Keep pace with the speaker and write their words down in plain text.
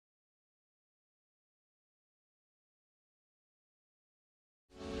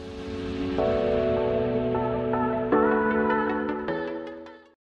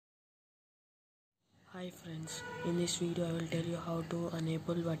friends, in this video I will tell you how to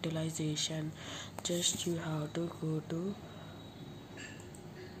enable virtualization. Just you have to go to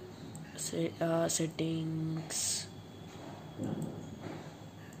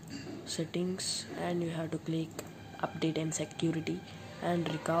settings and you have to click update and security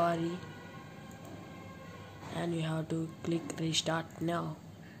and recovery and you have to click restart now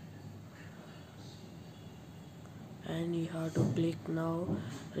and you have to click now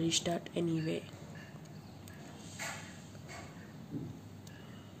restart anyway.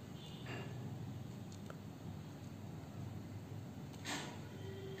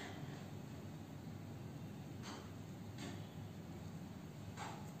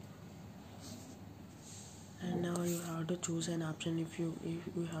 And now you have to choose an option. If you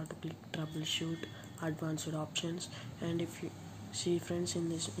have to click troubleshoot advanced options, and if you see friends,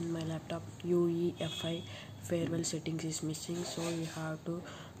 in my laptop UEFI farewell settings is missing, so you have to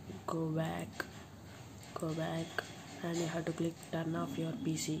go back and you have to click turn off your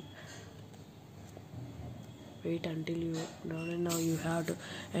PC. Wait until you now you have to,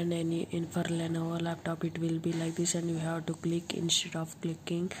 and in for Lenovo laptop it will be like this, and you have to click, instead of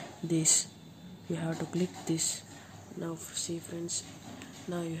clicking this you have to click this. Now see friends,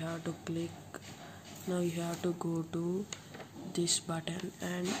 now you have to go to this button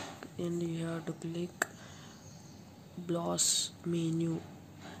and you have to click BIOS menu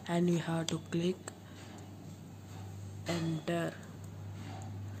and you have to click enter.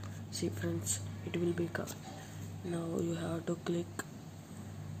 See friends, it will become, now you have to click,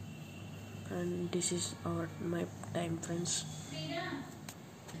 and this is my time friends.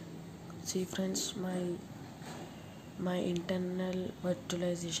 See friends, my internal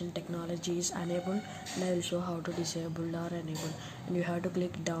virtualization technology is enabled, and I will show how to disable or enable. And you have to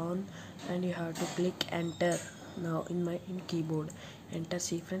click down and you have to click enter. Now in keyboard enter.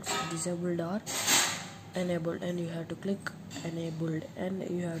 See friends, disabled or enabled, and you have to click enabled and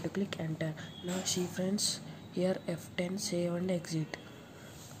you have to click enter. Now see friends, here F10 save and exit,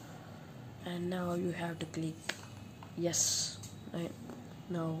 and now you have to click yes,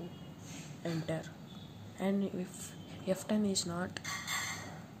 now enter. And if F10 is not,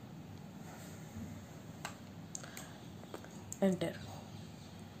 enter.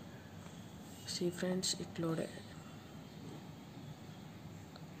 See friends, it loaded.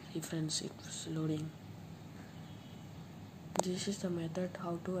 See friends, it's loading. This is the method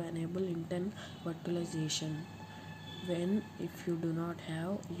how to enable internal virtualization if you do not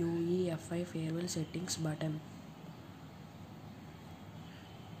have UEFI farewell settings button.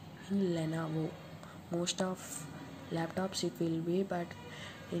 In Lenovo, most of laptops it will be, but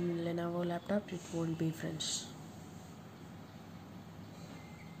in Lenovo laptop it won't be friends.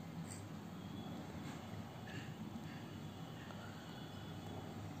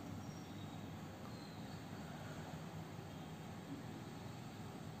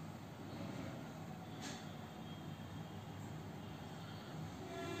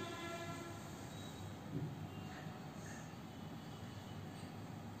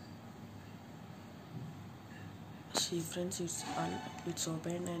 See friends, it's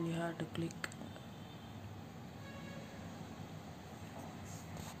open and you have to click.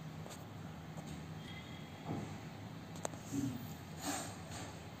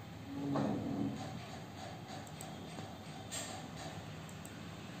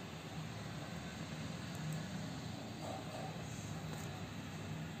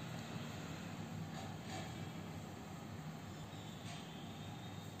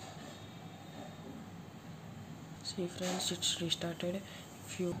 See friends, it's restarted.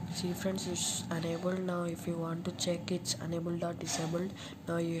 If you see friends, it's enabled. Now if you want to check it's enabled or disabled,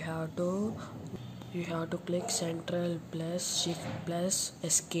 now you have to click Ctrl plus Shift plus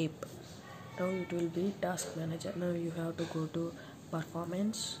Escape. Now it will be task manager. Now you have to go to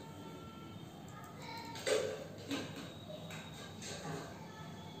performance.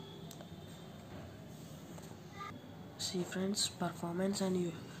 See friends, performance, and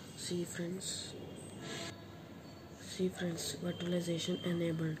you see friends, virtualization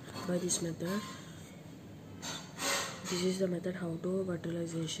enabled by this method. This is the method how to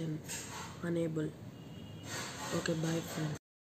virtualization enable. Okay, bye friends.